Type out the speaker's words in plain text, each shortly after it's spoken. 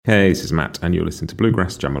Hey, this is Matt, and you're listening to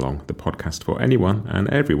Bluegrass Jam Along, the podcast for anyone and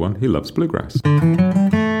everyone who loves bluegrass.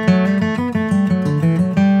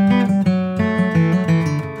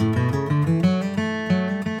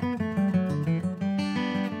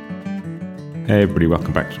 Hey everybody,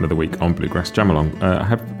 welcome back to another week on Bluegrass Jam Along. I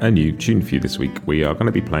have a new tune for you this week. We are going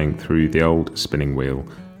to be playing through the old spinning wheel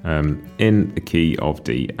in the key of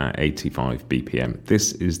D at 85 BPM.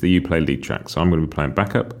 This is the You Play lead track, so I'm going to be playing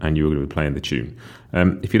backup and you're going to be playing the tune.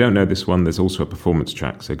 If you don't know this one, there's also a performance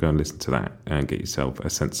track, so go and listen to that and get yourself a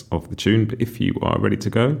sense of the tune. But if you are ready to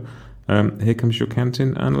go, here comes your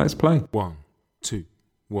counting and let's play. 1, 2,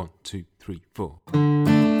 1, 2, 3, 4.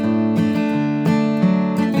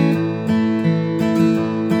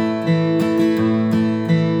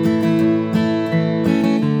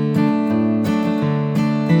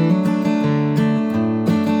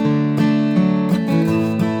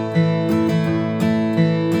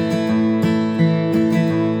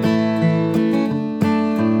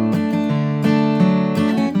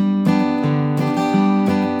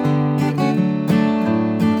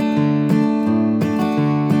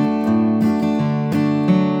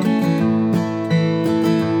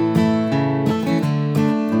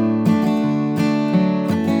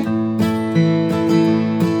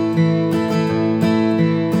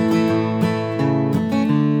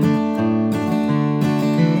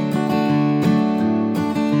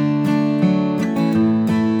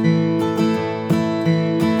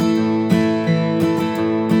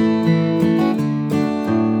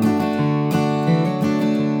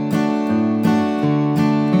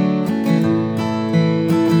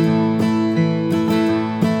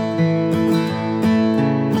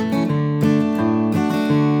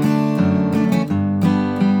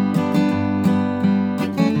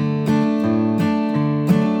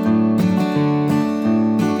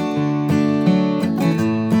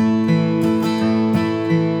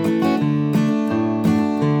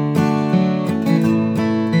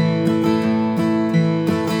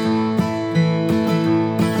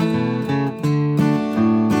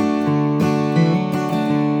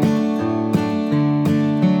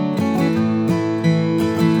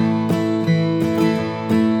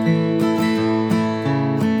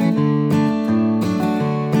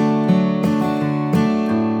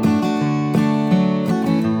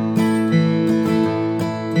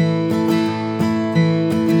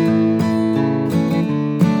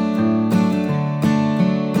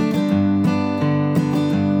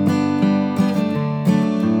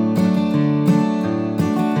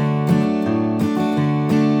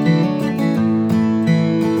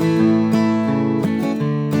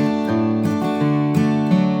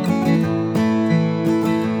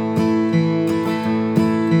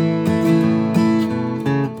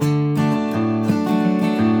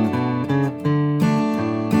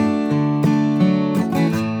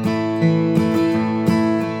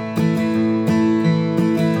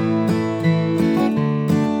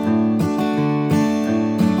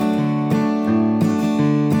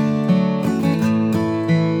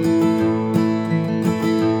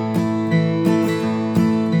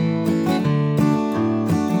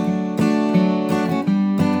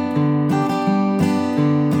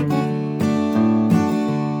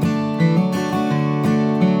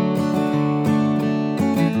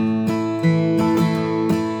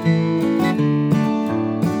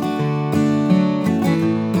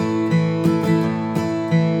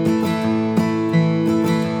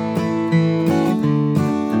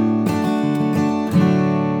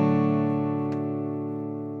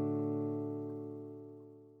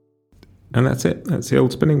 And that's it. That's the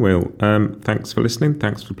old spinning wheel. Thanks for listening.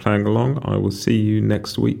 Thanks for playing along. I will see you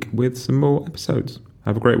next week with some more episodes.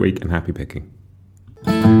 Have a great week and happy picking.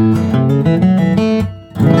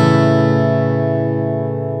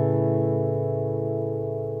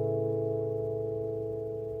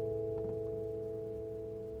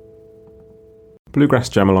 Bluegrass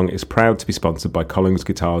Jam Along is proud to be sponsored by Collings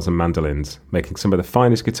Guitars and Mandolins, making some of the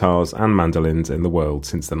finest guitars and mandolins in the world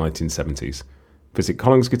since the 1970s. Visit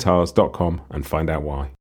collingsguitars.com and find out why.